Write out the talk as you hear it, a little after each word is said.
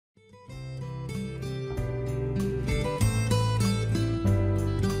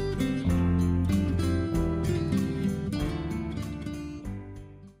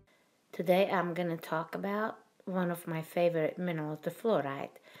Today I'm going to talk about one of my favorite minerals, the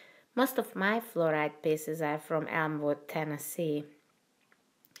fluorite. Most of my fluorite pieces are from Elmwood, Tennessee.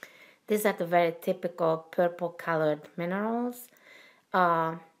 These are the very typical purple colored minerals. They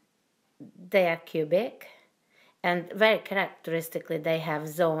are cubic and very characteristically they have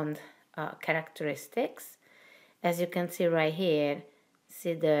zoned characteristics. As you can see right here,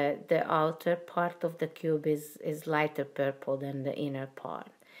 see the outer part of the cube is lighter purple than the inner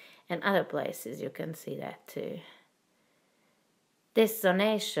part. And other places you can see that too. This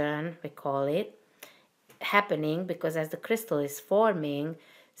zonation, we call it, happening because as the crystal is forming,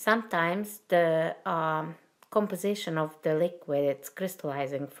 sometimes the composition of the liquid it's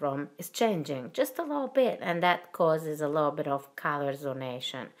crystallizing from is changing just a little bit, and that causes a little bit of color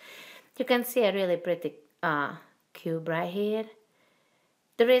zonation. You can see a really pretty cube right here.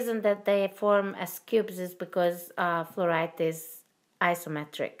 The reason that they form as cubes is because fluorite is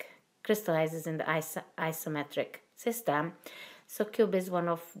isometric, crystallizes in the isometric system. So cube is one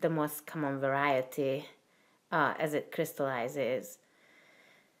of the most common variety as it crystallizes.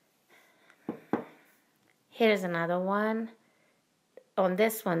 Here's another one. On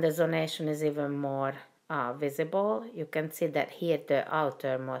this one, the zonation is even more visible. You can see that here the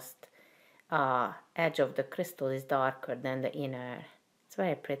outermost edge of the crystal is darker than the inner. It's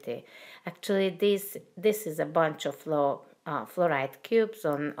very pretty. Actually, this is a bunch of fluorite cubes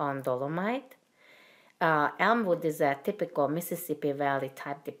on dolomite. Elmwood is a typical Mississippi Valley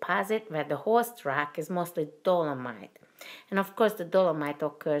type deposit where the host rock is mostly dolomite. And of course the dolomite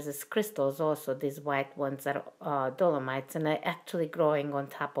occurs as crystals also. These white ones are dolomites, and they're actually growing on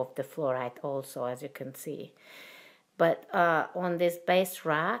top of the fluorite also, as you can see. But on this base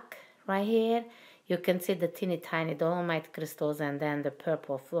rock right here, you can see the teeny tiny dolomite crystals and then the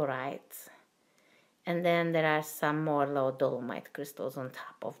purple fluorites. And then there are some more low dolomite crystals on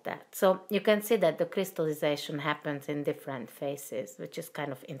top of that. So you can see that the crystallization happens in different phases, which is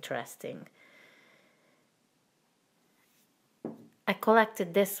kind of interesting. I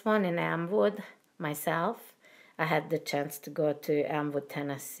collected this one in Elmwood myself. I had the chance to go to Elmwood,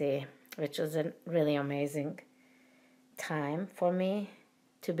 Tennessee, which was a really amazing time for me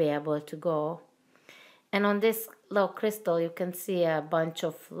to be able to go. And on this low crystal, you can see a bunch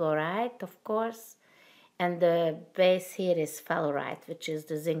of fluorite, of course. And the base here is fluorite, which is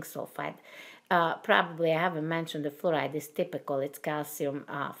the zinc sulfide. Probably I haven't mentioned the fluoride is typical. It's calcium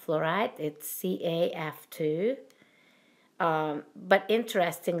fluoride. It's CaF2. But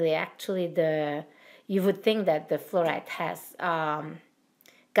interestingly, actually, you would think that the fluorite has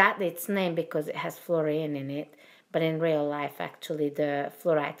got its name because it has fluorine in it. But in real life, actually, the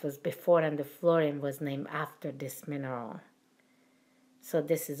fluorite was before and the fluorine was named after this mineral. So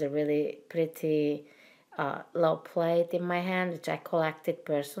this is a really pretty low plate in my hand, which I collected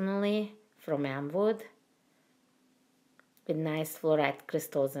personally from Elmwood with nice fluorite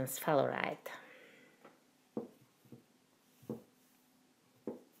crystals and sphalerite.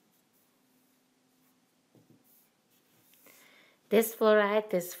 This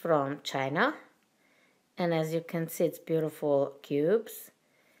fluorite is from China, and as you can see, it's beautiful cubes,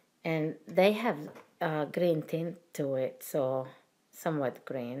 and they have a green tint to it, so somewhat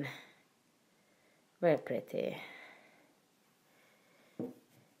green. Very pretty.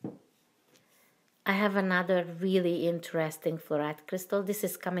 I have another really interesting fluorite crystal. This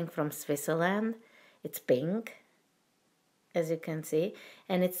is coming from Switzerland. It's pink, as you can see.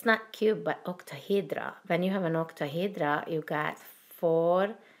 And it's not cube, but octahedra. When you have an octahedra, you got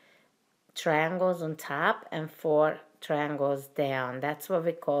 4 triangles on top and 4 triangles down. That's what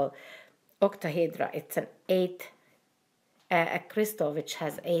we call octahedra. It's an a crystal which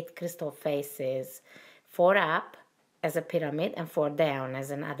has 8 crystal faces, 4 up as a pyramid and 4 down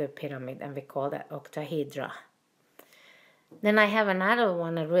as another pyramid, and we call that octahedra. Then I have another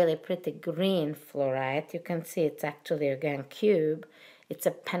one, a really pretty green fluorite. You can see it's actually again cube. It's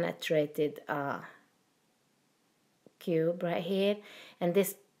a penetrated cube right here, and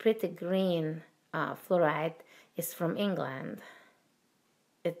this pretty green fluorite is from England.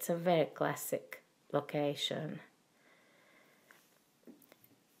 It's a very classic location.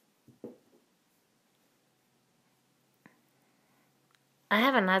 I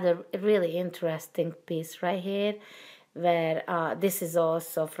have another really interesting piece right here where this is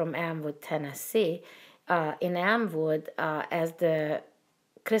also from Elmwood, Tennessee. In Elmwood, as the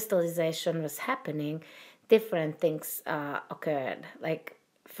crystallization was happening, different things occurred. Like,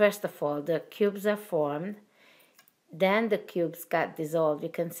 first of all, the cubes are formed, then the cubes got dissolved. You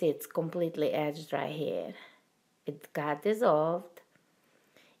can see it's completely edged right here. It got dissolved,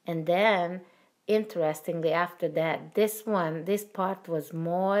 and then interestingly, after that, this part was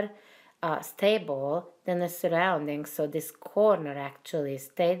more stable than the surroundings, so this corner actually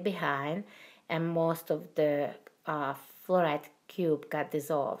stayed behind, and most of the fluorite cube got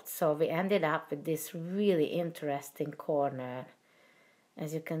dissolved. So we ended up with this really interesting corner.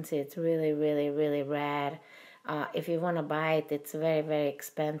 As you can see, it's really, really, really rare. If you want to buy it, it's very, very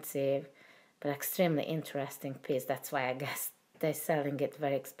expensive, but extremely interesting piece. That's why I guess they're selling it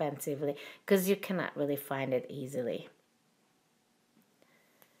very expensively, because you cannot really find it easily.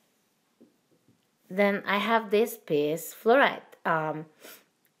 Then I have this piece, fluorite.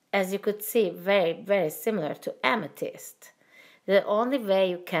 As you could see, very, very similar to amethyst. The only way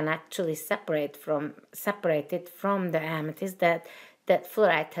you can actually separate it from the amethyst that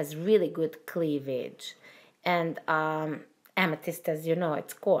fluorite has really good cleavage, and amethyst, as you know,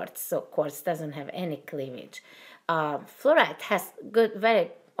 it's quartz, so quartz doesn't have any cleavage. Fluorite has good,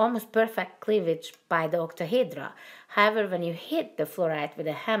 very almost perfect cleavage by the octahedra. However, when you hit the fluorite with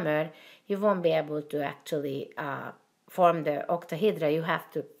a hammer, you won't be able to actually form the octahedra. You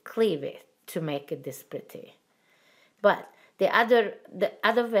have to cleave it to make it this pretty. But the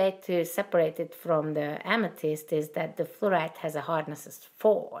other way to separate it from the amethyst is that the fluorite has a hardness of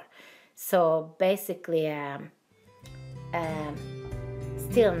 4. So basically,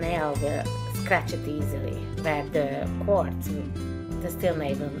 steel nail will scratch it easily, where the quartz, the steel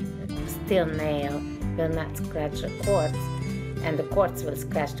nail will not scratch the quartz, and the quartz will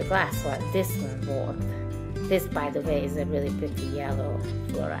scratch the glass, while this one won't. This, by the way, is a really pretty yellow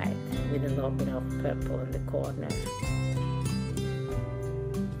fluorite with a little bit of purple in the corner.